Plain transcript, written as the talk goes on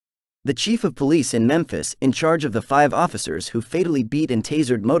The chief of police in Memphis, in charge of the 5 officers who fatally beat and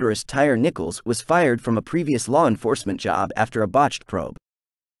tasered motorist Tyre Nichols, was fired from a previous law enforcement job after a botched probe.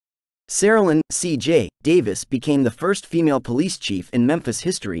 Cerelyn, C.J. Davis became the first female police chief in Memphis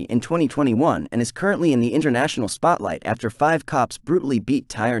history in 2021 and is currently in the international spotlight after 5 cops brutally beat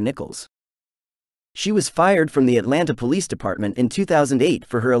Tyre Nichols. She was fired from the Atlanta Police Department in 2008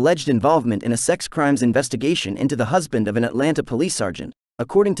 for her alleged involvement in a sex crimes investigation into the husband of an Atlanta police sergeant,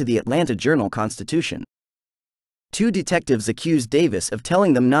 according to the Atlanta Journal-Constitution. 2 detectives accused Davis of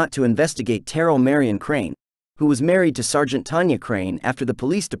telling them not to investigate Terrill Marion Crane, who was married to Sergeant Tonya Crane, after the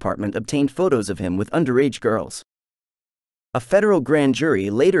police department obtained photos of him with underage girls. A federal grand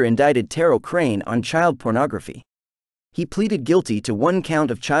jury later indicted Terrill Crane on child pornography. He pleaded guilty to 1 count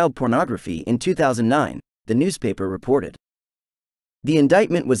of child pornography in 2009, the newspaper reported. The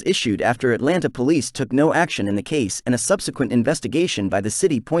indictment was issued after Atlanta police took no action in the case and a subsequent investigation by the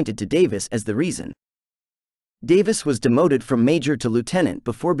city pointed to Davis as the reason. Davis was demoted from major to lieutenant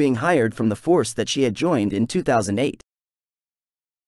before being hired from the force that she had joined in 2008.